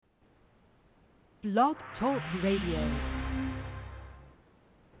Blog Talk Radio.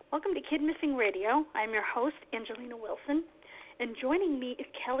 Welcome to Kid Missing Radio. I'm your host, Angelina Wilson, and joining me is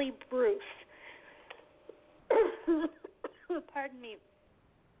Kelly Bruce. Pardon me.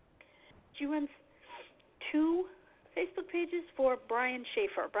 She runs two Facebook pages for Brian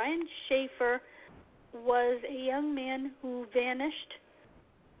Schaefer. Brian Schaefer was a young man who vanished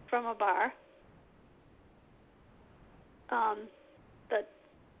from a bar. The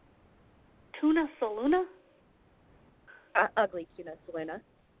Tuna Saluna? Ugly Tuna Saluna.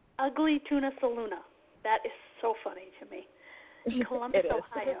 Ugly Tuna Saluna. That is so funny to me. In Columbus,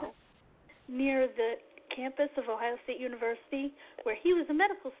 Ohio, near the campus of Ohio State University, where he was a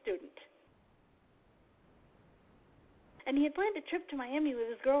medical student. And he had planned a trip to Miami with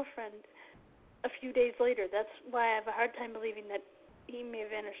his girlfriend a few days later. That's why I have a hard time believing that he may have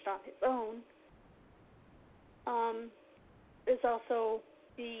vanished on his own. There's also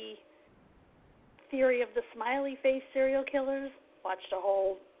the theory of the smiley face serial killers. Watched a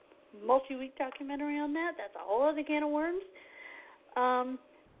whole multi-week documentary on that. That's a whole other can of worms.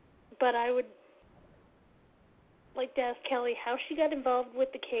 But I would like to ask Kelly how she got involved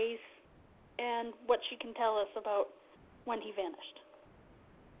with the case and what she can tell us about when he vanished.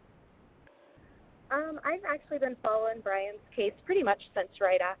 I've actually been following Brian's case pretty much since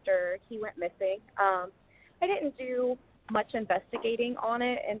right after he went missing. I didn't do much investigating on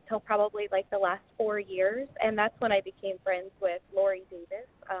it until probably like the last 4 years, and that's when I became friends with Lori Davis.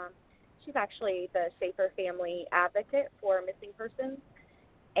 She's actually the Schaefer family advocate for missing persons,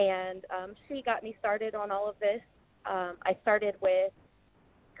 and she got me started on all of this. I started with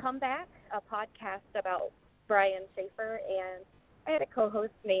Comeback, a podcast about Brian Schaefer, and I had a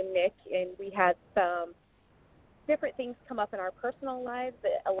co-host named Nick, and we had some different things come up in our personal lives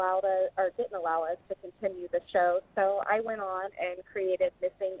that allowed us, or didn't allow us, to continue the show. So I went on and created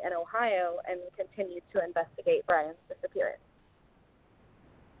Missing in Ohio and continued to investigate Brian's disappearance.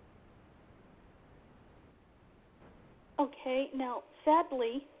 Okay, now,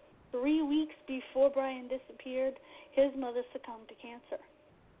 sadly, 3 weeks before Brian disappeared, his mother succumbed to cancer.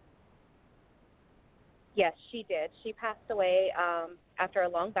 Yes, she did. She passed away after a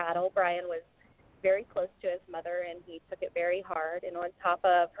long battle. Brian was very close to his mother, and he took it very hard. And on top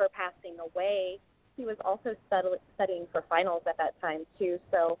of her passing away, he was also studying for finals at that time, too.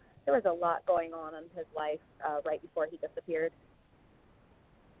 So there was a lot going on in his life right before he disappeared.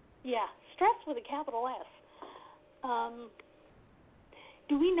 Yeah, stress with a capital S.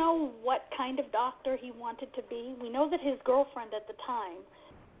 Do we know what kind of doctor he wanted to be? We know that his girlfriend at the time,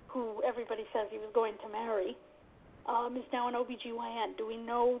 who everybody says he was going to marry, is now an OBGYN. Do we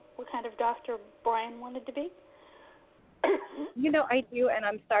know what kind of doctor Brian wanted to be? You know, I do, and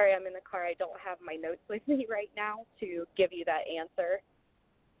I'm sorry I'm in the car. I don't have my notes with me right now to give you that answer.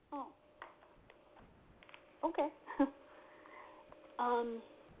 Oh. Okay.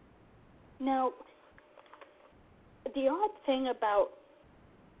 Now, the odd thing about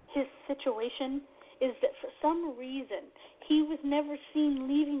his situation is that for some reason he was never seen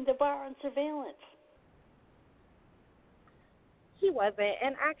leaving the bar on surveillance. He wasn't,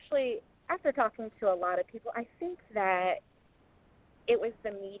 and actually, after talking to a lot of people, I think that it was the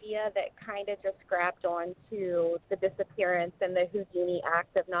media that kind of just grabbed on to the disappearance and the Houdini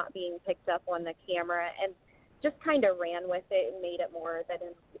act of not being picked up on the camera and just kind of ran with it and made it more than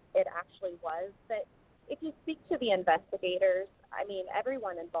it actually was. But if you speak to the investigators, I mean,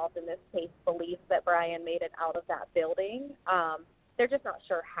 everyone involved in this case believes that Brian made it out of that building. They're just not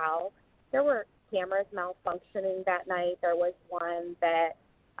sure how. There were cameras malfunctioning that night. There was one that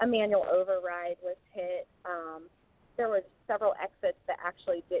a manual override was hit. There were several exits that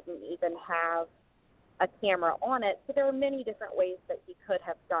actually didn't even have a camera on it. So there were many different ways that he could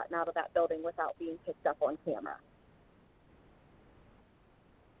have gotten out of that building without being picked up on camera.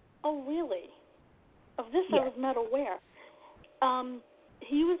 Oh, really? Of this Yes. I was not aware.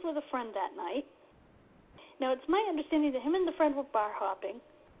 He was with a friend that night. Now, it's my understanding that him and the friend were bar hopping,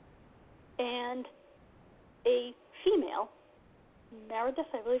 and a female, Meredith,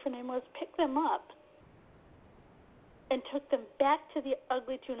 I believe her name was, picked them up and took them back to the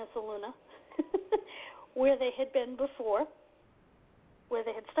Ugly Tuna Saluna, where they had been before, where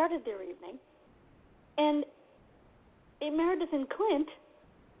they had started their evening. And Meredith and Clint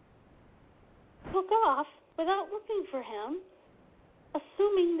took off without looking for him,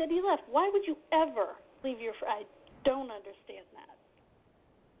 assuming that he left. Why would you ever leave your friend? I don't understand that.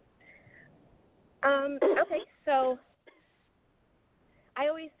 Okay, so I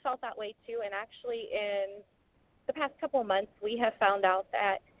always felt that way too, and actually in the past couple of months we have found out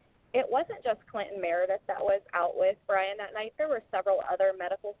that it wasn't just Clint and Meredith that was out with Brian that night. There were several other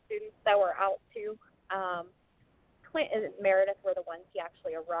medical students that were out too. Clint and Meredith were the ones he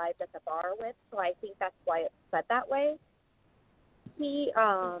actually arrived at the bar with, so I think that's why it's said that way. He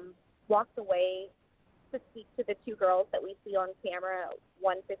walked away to speak to the two girls that we see on camera at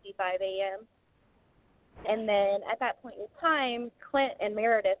 1:55 a.m. And then at that point in time, Clint and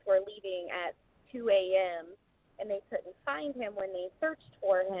Meredith were leaving at 2 a.m., and they couldn't find him when they searched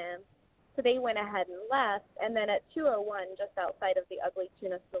for him. So they went ahead and left. And then at 2:01, just outside of the Ugly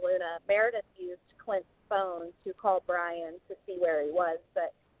Tuna Saloon, Meredith used Clint's phone to call Brian to see where he was,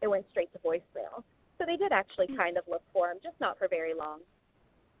 but it went straight to voicemail. So they did actually kind of look for him, just not for very long.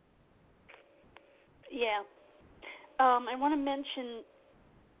 Yeah. I want to mention,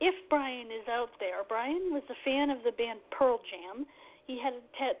 if Brian is out there, Brian was a fan of the band Pearl Jam. He had a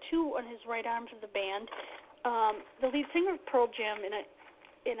tattoo on his right arm of the band. The lead singer of Pearl Jam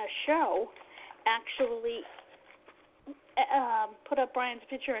in a show actually put up Brian's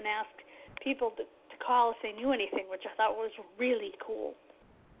picture and asked people to call if they knew anything, which I thought was really cool.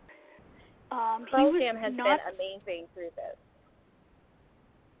 Pearl Jam has been amazing through this.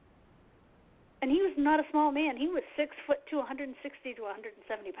 And he was not a small man. He was 6'2", 160 to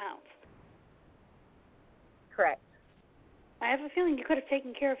 170 pounds. Correct. I have a feeling he could have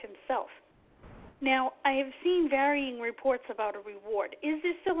taken care of himself. Now, I have seen varying reports about a reward. Is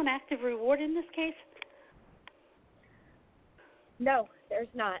there still an active reward in this case? No, there's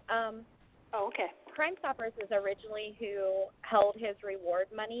not. Oh, okay. Crime Stoppers is originally who held his reward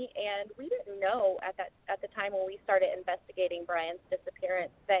money, and we didn't know at the time when we started investigating Brian's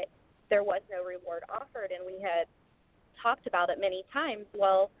disappearance that there was no reward offered, and we had talked about it many times.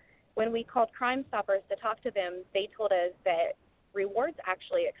 Well, when we called Crime Stoppers to talk to them, they told us that rewards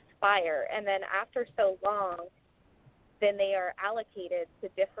actually expire, and then after so long, then they are allocated to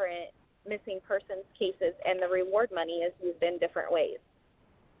different missing persons cases, and the reward money is used in different ways.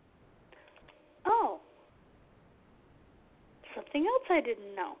 Oh. Something else I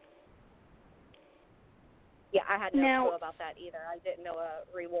didn't know. Yeah, I had no clue about that either. I didn't know a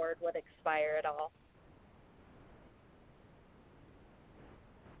reward would expire at all.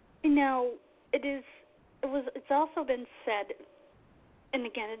 Now, it's also been said, and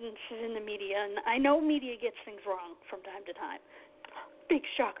again, this is in the media, and I know media gets things wrong from time to time. Big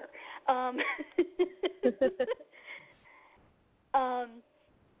shocker.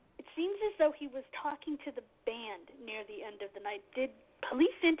 It seems as though he was talking to the band near the end of the night. Did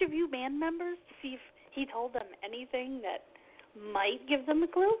police interview band members to see if he told them anything that might give them a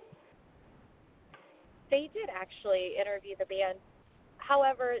clue? They did actually interview the band.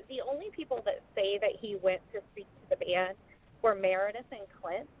 However, the only people that say that he went to speak to the band were Meredith and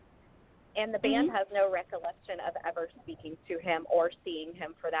Clint, and the band has no recollection of ever speaking to him or seeing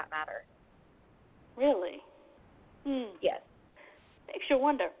him for that matter. Really? Yes. Makes you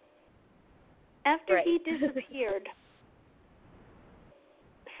wonder. After he disappeared,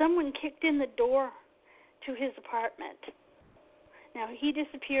 someone kicked in the door to his apartment. Now, he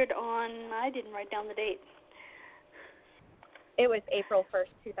disappeared on, I didn't write down the date. It was April 1st,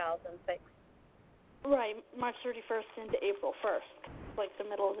 2006. Right, March 31st into April 1st, like the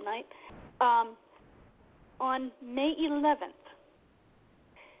middle of the night. On May 11th,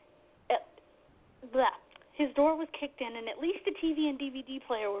 his door was kicked in, and at least a TV and DVD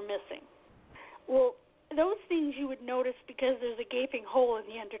player were missing. Well, those things you would notice because there's a gaping hole in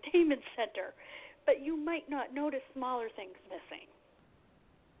the entertainment center, but you might not notice smaller things missing.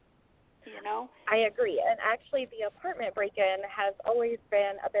 You know? I agree. And actually, the apartment break-in has always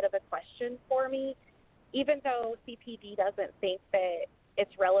been a bit of a question for me. Even though CPD doesn't think that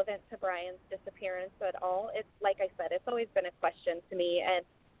it's relevant to Brian's disappearance at all, it's like I said, it's always been a question to me, and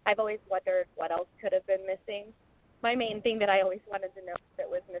I've always wondered what else could have been missing. My main thing that I always wanted to know that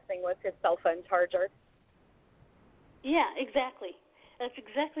was missing was his cell phone charger. Yeah, exactly. That's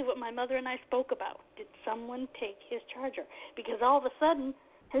exactly what my mother and I spoke about. Did someone take his charger? Because all of a sudden,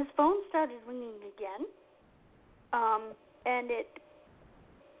 his phone started ringing again, and it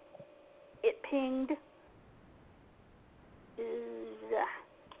pinged.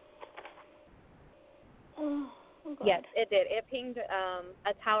 Yes, it did. It pinged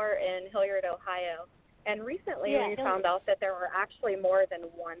a tower in Hilliard, Ohio. And recently we found out that there were actually more than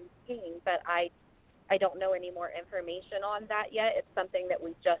one ping, but I don't know any more information on that yet. It's something that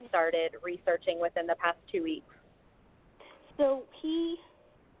we just started researching within the past 2 weeks. So he,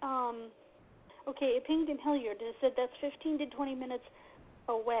 it pinged in Hilliard. It said that's 15 to 20 minutes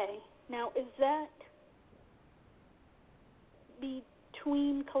away. Now, is that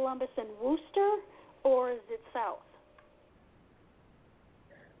between Columbus and Worcester, or is it south?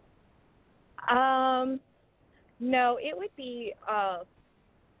 No, it would be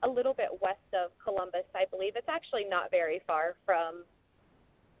a little bit west of Columbus, I believe. It's actually not very far from,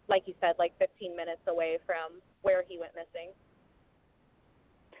 like you said, like 15 minutes away from where he went missing.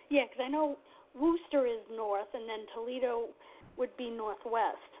 Yeah, because I know Wooster is north, and then Toledo would be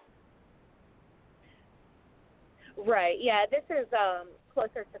northwest. Right, yeah, this is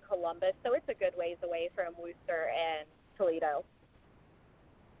closer to Columbus, so it's a good ways away from Wooster and Toledo.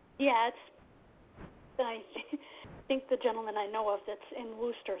 Yeah, I think the gentleman I know of that's in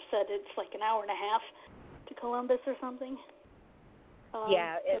Wooster said it's like an hour and a half to Columbus or something.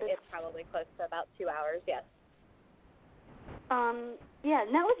 Yeah, it's probably close to about 2 hours, yes. Yeah,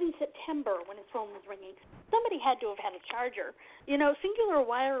 and that was in September when his phone was ringing. Somebody had to have had a charger. You know, Singular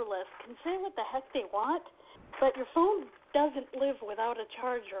Wireless can say what the heck they want, but your phone doesn't live without a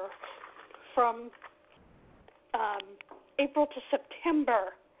charger from April to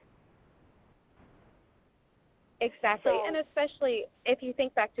September. Exactly, So, and especially if you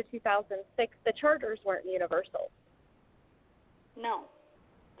think back to 2006, the chargers weren't universal. no,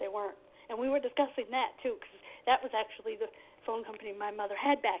 they weren't. And we were discussing that, too, because that was actually the phone company my mother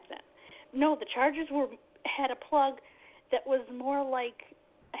had back then. No, the chargers had a plug that was more like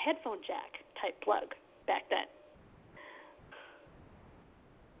a headphone jack type plug back then.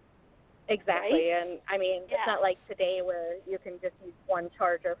 Exactly, Right? and I mean, Yeah. it's not like today where you can just use one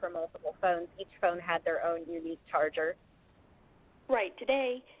charger for multiple phones. Each phone had their own unique charger. Right.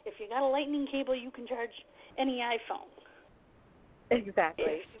 Today, if you got a lightning cable, you can charge any iPhone. Exactly.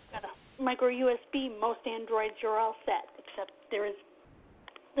 If you've got a micro USB, most Androids you're all set, except there is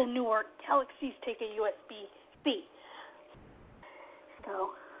the newer Galaxies take a USB-C,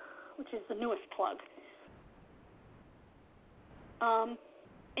 so, which is the newest plug.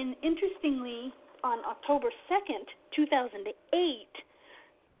 And interestingly, on October 2nd, 2008,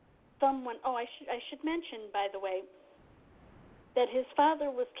 someone, I should mention, by the way, that his father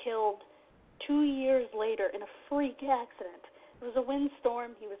was killed 2 years later in a freak accident. It was a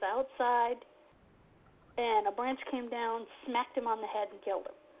windstorm. He was outside, and a branch came down, smacked him on the head, and killed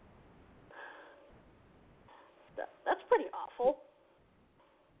him. So that's pretty awful.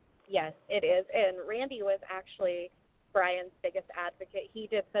 Yes, it is. And Randy was actually Brian's biggest advocate. He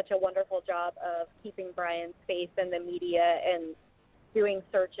did such a wonderful job of keeping Brian's face in the media and doing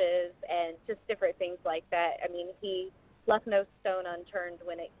searches and just different things like that. I mean, he left no stone unturned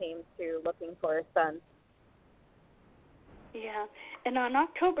when it came to looking for his son. Yeah, and on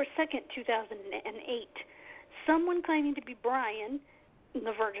October 2nd, 2008, someone claiming to be Brian in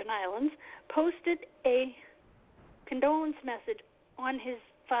the Virgin Islands posted a condolence message on his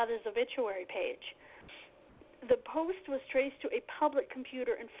father's obituary page. The post was traced to a public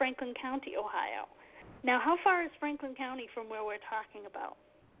computer in Franklin County, Ohio. Now, how far is Franklin County from where we're talking about?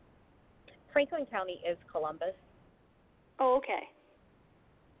 Franklin County is Columbus. Oh, okay.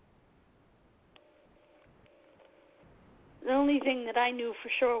 The only thing that I knew for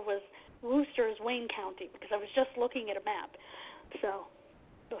sure was Wooster is Wayne County, because I was just looking at a map, so,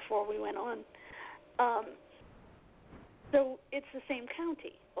 before we went on. So it's the same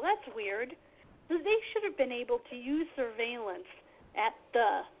county. Well, that's weird. So they should have been able to use surveillance at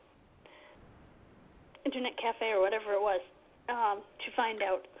the internet cafe or whatever it was to find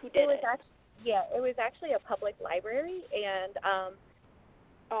out who did it. It was actually a public library, and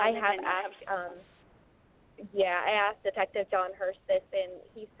I have asked. I asked Detective John Hurst this, and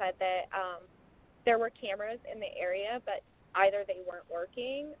he said that there were cameras in the area, but either they weren't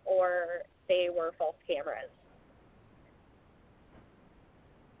working or they were false cameras.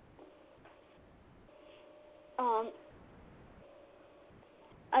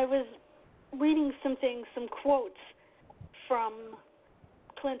 I was reading some quotes from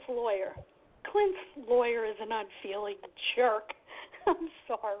Clint's lawyer. Clint's lawyer is an unfeeling jerk. I'm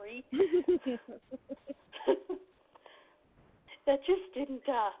sorry. That just didn't,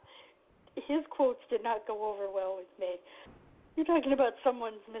 his quotes did not go over well with me. You're talking about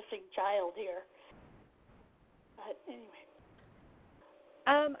someone's missing child here. But anyway.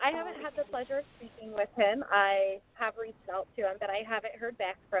 I haven't had the pleasure of speaking with him. I have reached out to him, but I haven't heard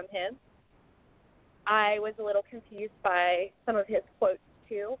back from him. I was a little confused by some of his quotes,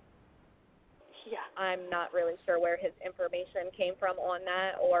 too. Yeah. I'm not really sure where his information came from on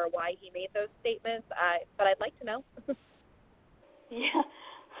that or why he made those statements, but I'd like to know. Yeah.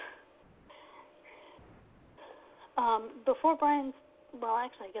 Before Brian's,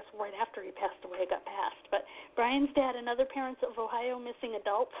 actually, I guess right after he passed away, it got passed, but Brian's dad and other parents of Ohio missing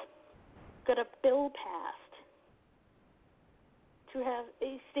adults got a bill passed to have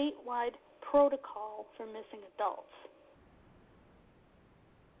a statewide protocol for missing adults.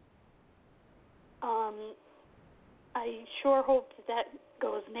 I sure hope that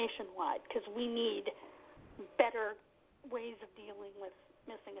goes nationwide, because we need better ways of dealing with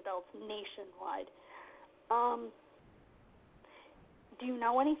missing adults nationwide. Do you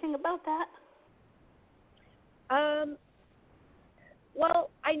know anything about that? Well,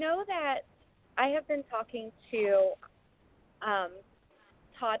 I know that I have been talking to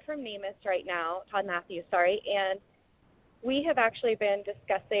Todd from NamUs right now, Todd Matthews, and we have actually been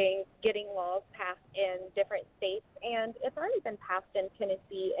discussing getting laws passed in different states, and it's already been passed in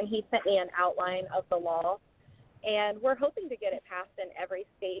Tennessee, and he sent me an outline of the law, and we're hoping to get it passed in every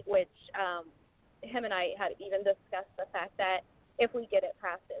state, which him and I had even discussed the fact that if we get it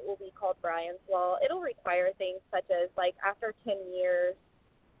passed, it will be called Bryan's Law. It'll require things such as, like, after 10 years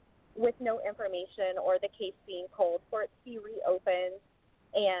with no information or the case being cold, for it to be reopened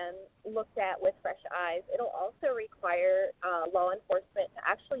and looked at with fresh eyes. It'll also require law enforcement to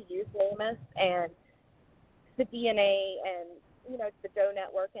actually use NamUs and the DNA and, the Doe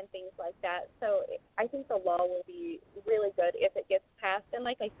Network and things like that. So I think the law will be really good if it gets passed. And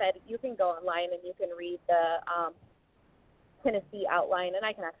like I said, you can go online and you can read the Tennessee outline, and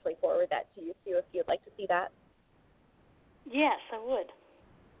I can actually forward that to you, too, if you'd like to see that. Yes, I would.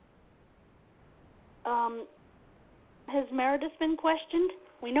 Has Meredith been questioned?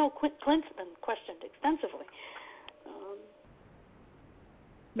 We know Clint's been questioned extensively.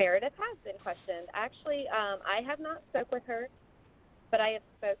 Meredith has been questioned. Actually, I have not spoke with her, but I have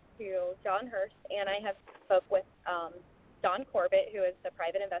spoke to John Hurst, and I have spoke with Don Corbett, who is the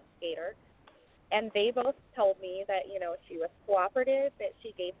private investigator, and they both told me that, she was cooperative, that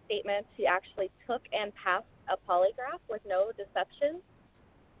she gave statements, she actually took and passed a polygraph with no deception.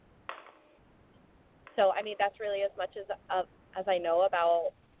 So, that's really as much as I know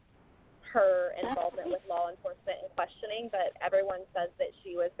about her involvement with law enforcement and questioning, but everyone says that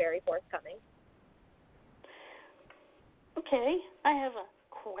she was very forthcoming. Okay, I have a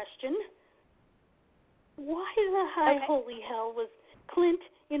question. Why the high holy hell was Clint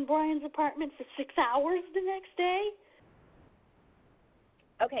in Bryan's apartment for 6 hours the next day?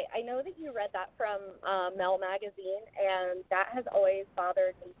 Okay, I know that you read that from Mel Magazine, and that has always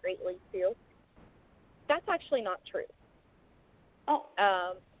bothered me greatly, too. That's actually not true. Oh.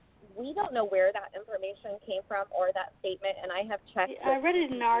 We don't know where that information came from or that statement, and I have checked. I read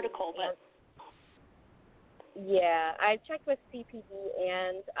it in an article, but. Yeah, I've checked with CPD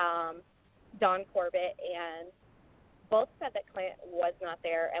and Don Corbett, and both said that Clint was not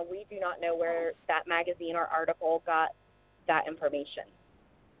there, and we do not know where that magazine or article got that information.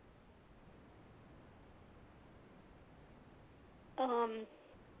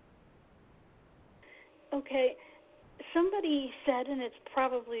 Okay. Somebody said, and it's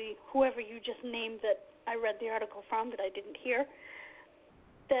probably whoever you just named that I read the article from that I didn't hear,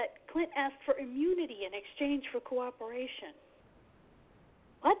 that Clint asked for immunity in exchange for cooperation.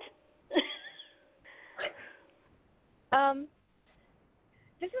 What?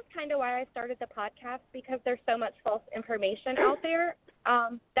 This is kind of why I started the podcast, because there's so much false information out there.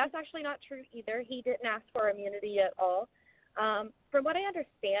 That's actually not true either. He didn't ask for immunity at all. From what I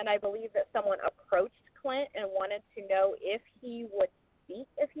understand, I believe that someone approached Clint and wanted to know if he would speak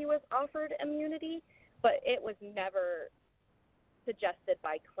if he was offered immunity, but it was never suggested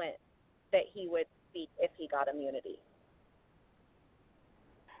by Clint that he would speak if he got immunity.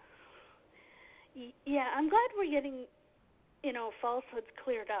 Yeah, I'm glad we're getting, falsehoods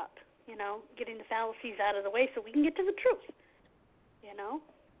cleared up, getting the fallacies out of the way so we can get to the truth,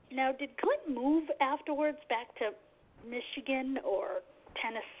 Now, did Clint move afterwards back to Michigan or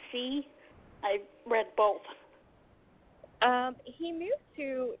Tennessee? I read both. He moved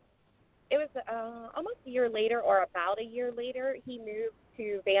to, it was almost a year later or about a year later, he moved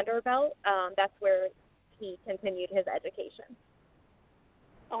to Vanderbilt. That's where he continued his education.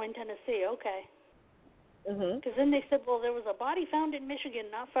 Oh, in Tennessee, okay. Because then they said, well, there was a body found in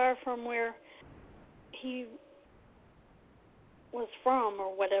Michigan not far from where he was from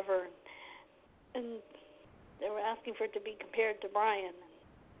or whatever, and they were asking for it to be compared to Bryan.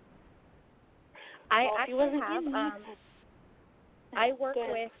 I actually have, I work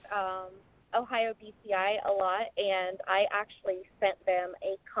with Ohio BCI a lot, and I actually sent them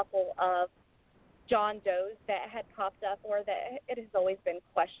a couple of John Does that had popped up or that it has always been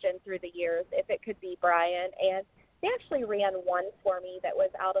questioned through the years if it could be Bryan, and they actually ran one for me that was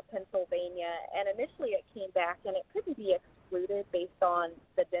out of Pennsylvania, and initially it came back and it couldn't be excluded based on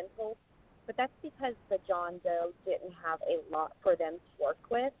the dental, but that's because the John Doe didn't have a lot for them to work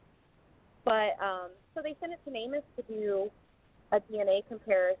with. But so they sent it to NamUs to do a DNA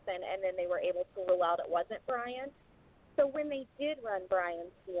comparison, and then they were able to rule out it wasn't Bryan. So when they did run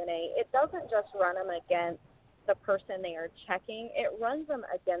Brian's DNA, it doesn't just run them against the person they are checking. It runs them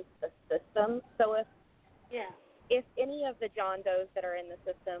against the system. So if any of the John Does that are in the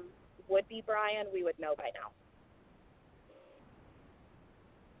system would be Brian, we would know by now.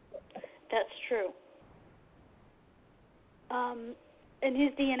 That's true. And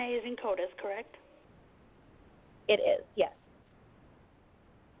his DNA is in CODIS, correct? It is, yes.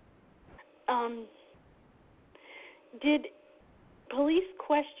 Did police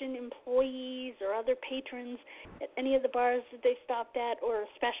question employees or other patrons at any of the bars that they stopped at, or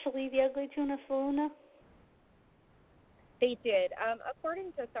especially the Ugly Tuna Saloon? They did.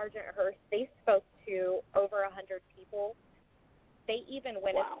 According to Sergeant Hurst, they spoke to over 100 people. They even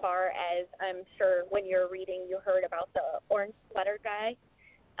went as far as, I'm sure when you're reading, you heard about the orange sweater guy.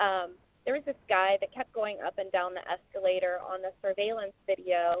 There was this guy that kept going up and down the escalator on the surveillance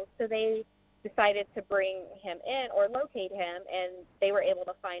video, so they decided to bring him in or locate him, and they were able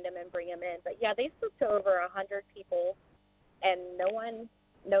to find him and bring him in. But, yeah, they spoke to over 100 people, and no one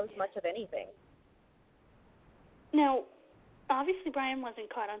knows much of anything. Now, obviously Brian wasn't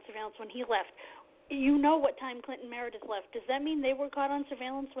caught on surveillance when he left. You know what time Clinton Meredith left. Does that mean they were caught on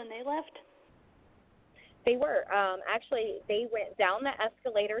surveillance when they left? They were. Actually, they went down the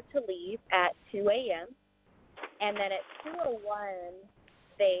escalator to leave at 2 a.m., and then at 2:01,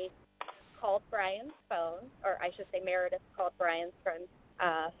 they called Brian's phone, or I should say Meredith called Brian's phone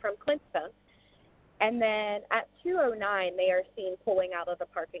from Clint's phone. And then at 2:09, they are seen pulling out of the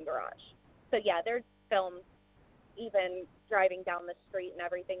parking garage. So, yeah, there's films even driving down the street and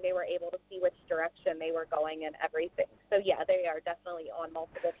everything. They were able to see which direction they were going and everything. So, yeah, they are definitely on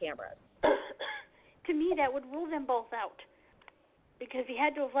multiple cameras. To me, that would rule them both out, because he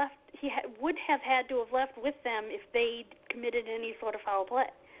had to have left. Would have had to have left with them if they committed any sort of foul play.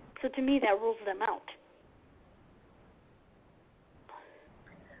 So to me, that rules them out.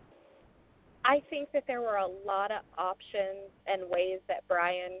 I think that there were a lot of options and ways that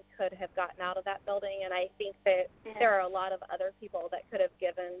Brian could have gotten out of that building, and I think that there are a lot of other people that could have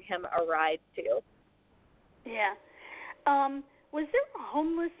given him a ride too. Yeah. Was there a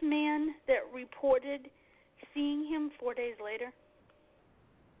homeless man that reported seeing him 4 days later?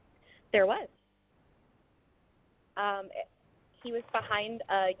 There was. He was behind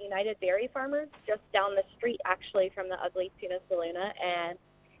United Dairy Farmers, just down the street, actually, from the Ugly Tuna Saloon, and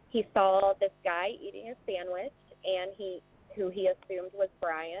he saw this guy eating a sandwich, and who he assumed was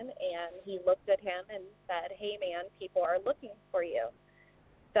Brian, and he looked at him and said, "Hey, man, people are looking for you."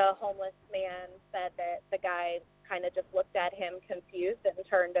 The homeless man said that the guy kind of just looked at him confused and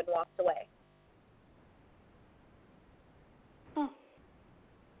turned and walked away. Huh.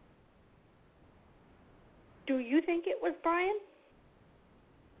 Do you think it was Brian?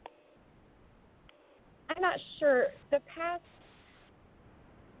 I'm not sure. The past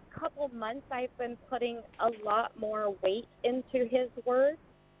couple months, I've been putting a lot more weight into his words,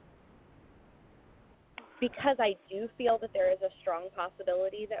 because I do feel that there is a strong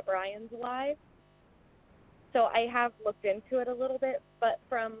possibility that Brian's alive. So I have looked into it a little bit, but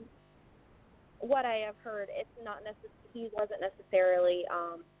from what I have heard, it's not he wasn't necessarily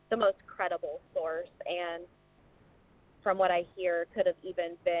the most credible source, and from what I hear, could have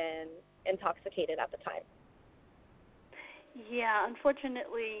even been intoxicated at the time. Yeah,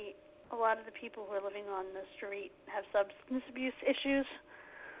 unfortunately, a lot of the people who are living on the street have substance abuse issues.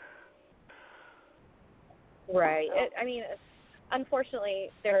 Right.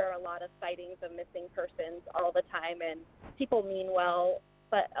 Unfortunately, there are a lot of sightings of missing persons all the time, and people mean well,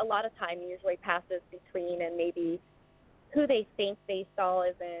 but a lot of time usually passes between, and maybe who they think they saw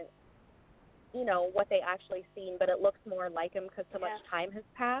isn't, what they actually seen, but it looks more like him because so much time has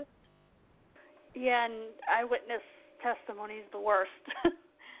passed. Yeah, and eyewitness testimony is the worst.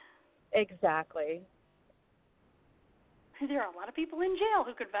 Exactly. There are a lot of people in jail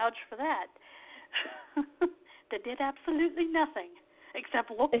who could vouch for that. That did absolutely nothing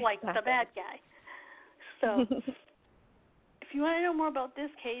except look like the bad guy. So, if you want to know more about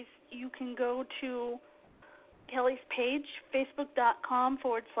this case, you can go to Kelly's page,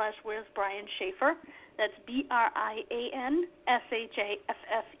 facebook.com/Where's Brian Shaffer. That's BrianShaffer.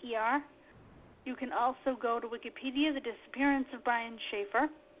 You can also go to Wikipedia, The Disappearance of Brian Shaffer.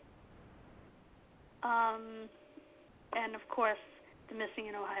 And, of course, the Missing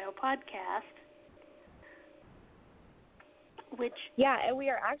in Ohio podcast. And we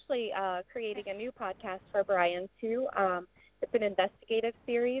are actually creating a new podcast for Brian, too. It's an investigative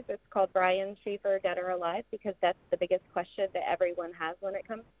series. It's called Brian Shaffer, Dead or Alive, because that's the biggest question that everyone has when it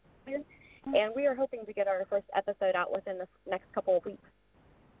comes to him. And we are hoping to get our first episode out within the next couple of weeks.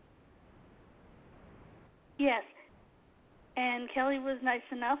 Yes. And Kelly was nice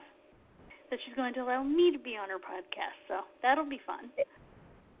enough that she's going to allow me to be on her podcast, so that'll be fun.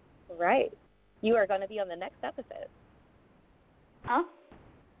 Right. You are going to be on the next episode. Huh?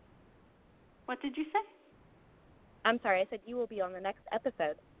 What did you say? I'm sorry, I said you will be on the next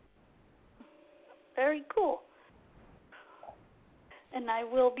episode. Very cool. And I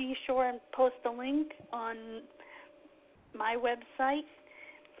will be sure and post a link on my website.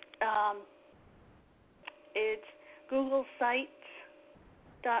 It's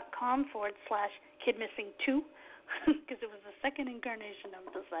googlesites.com/kidmissing2 because it was the second incarnation of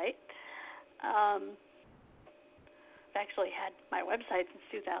the site. I've actually had my website since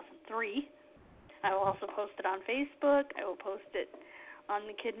 2003. I will also post it on Facebook. I will post it on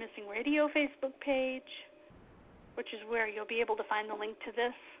the Kid Missing Radio Facebook page, which is where you'll be able to find the link to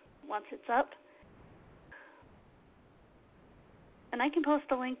this once it's up. And I can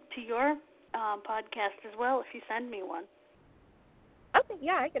post a link to your podcast as well if you send me one. Okay,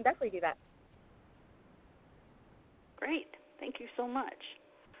 yeah, I can definitely do that. Great. Thank you so much.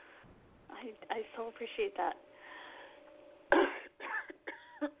 I so appreciate that.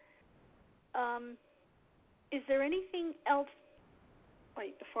 Is there anything else?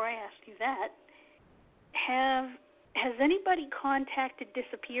 Wait, before I ask you that, has anybody contacted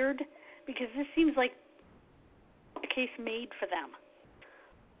Disappeared? Because this seems like a case made for them.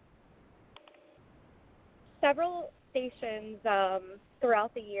 Several stations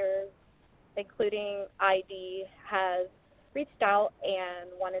throughout the years, including ID, has reached out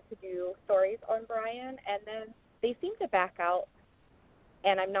and wanted to do stories on Brian, and then they seem to back out,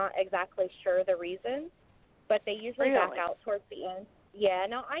 and I'm not exactly sure the reason, but they usually back out towards the end. Yeah,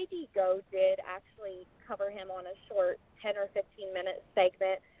 now ID Go did actually cover him on a short 10 or 15-minute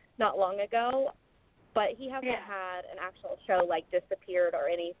segment not long ago, but he hasn't had an actual show like Disappeared or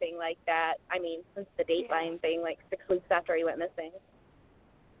anything like that. I mean, since the Dateline thing, like 6 weeks after he went missing.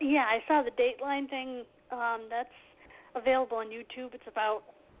 Yeah, I saw the Dateline thing. That's available on YouTube. It's about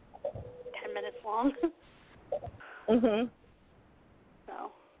 10 minutes long. Mhm.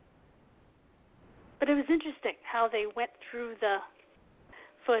 So, but it was interesting how they went through the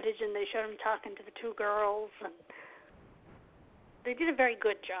footage and they showed him talking to the two girls, and they did a very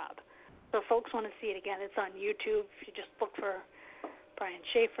good job. So if folks want to see it again, it's on YouTube. If you just look for Brian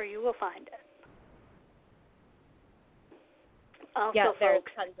Schaefer, you will find it. Also, yeah, there's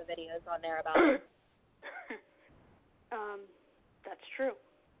folks, tons of videos on there about it. That's true.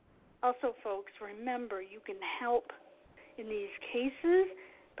 Also, folks, remember you can help in these cases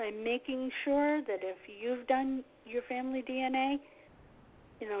by making sure that if you've done your family DNA,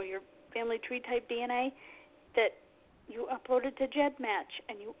 your family tree type DNA, that you upload it to GEDmatch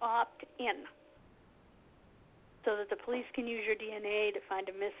and you opt in so that the police can use your DNA to find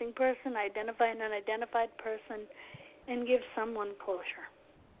a missing person, identify an unidentified person, and give someone closure.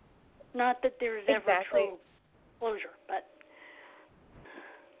 Not that there is ever true closure, but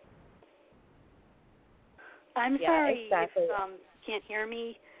I'm sorry if you can't hear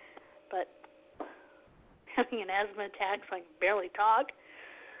me, but having an asthma attack so I can barely talk.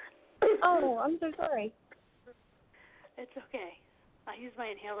 Oh, I'm so sorry. It's okay. I use my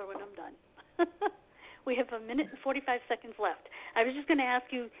inhaler when I'm done. We have 1 minute and 45 seconds left. I was just going to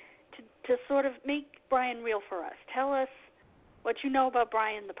ask you to sort of make Brian real for us. Tell us what you know about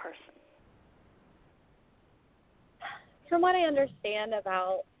Brian the person. From what I understand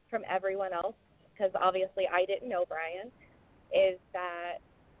from everyone else, because obviously I didn't know Brian, is that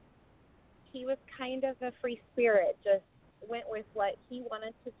he was kind of a free spirit, just went with what he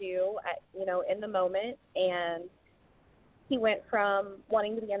wanted to do in the moment, and he went from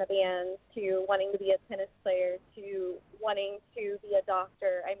wanting to be in a band to wanting to be a tennis player to wanting to be a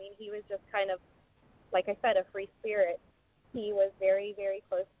doctor. I mean, he was just kind of, like I said, a free spirit. He was very, very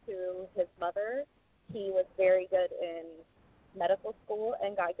close to his mother. He was very good in medical school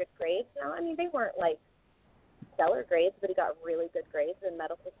and got good grades. Now, I mean, they weren't like stellar grades, but he got really good grades in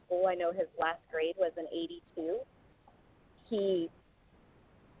medical school. I know his last grade was an 82.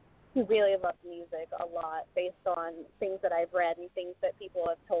 He really loved music a lot based on things that I've read and things that people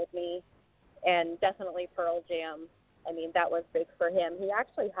have told me, and definitely Pearl Jam. I mean, that was big for him. He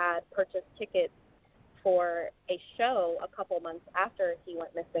actually had purchased tickets for a show a couple months after he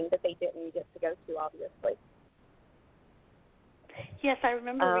went missing that they didn't get to go to, obviously. Yes, I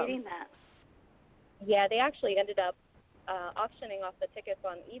remember reading that. Yeah, they actually ended up auctioning off the tickets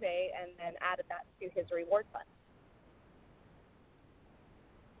on eBay and then added that to his reward fund.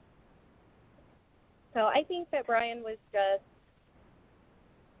 So I think that Brian was just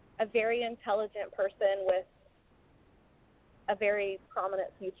a very intelligent person with a very prominent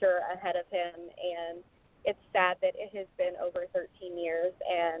future ahead of him, and it's sad that it has been over 13 years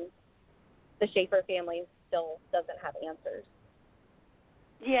and the Schaefer family still doesn't have answers.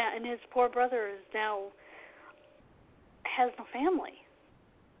 Yeah, and his poor brother is now has no family.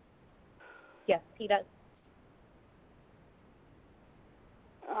 Yes, he does.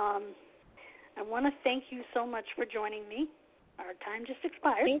 I want to thank you so much for joining me. Our time just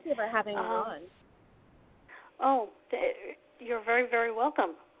expired. Thank you for having me on. Oh, you're very, very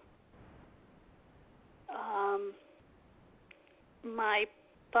welcome. My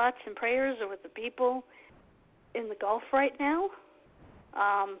thoughts and prayers are with the people in the Gulf right now.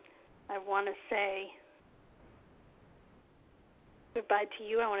 I want to say goodbye to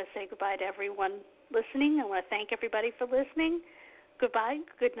you. I want to say goodbye to everyone listening. I want to thank everybody for listening. Goodbye,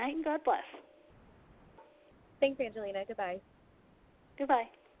 good night, and God bless. Thanks, Angelina. Goodbye. Goodbye.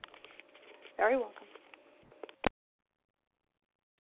 Very welcome.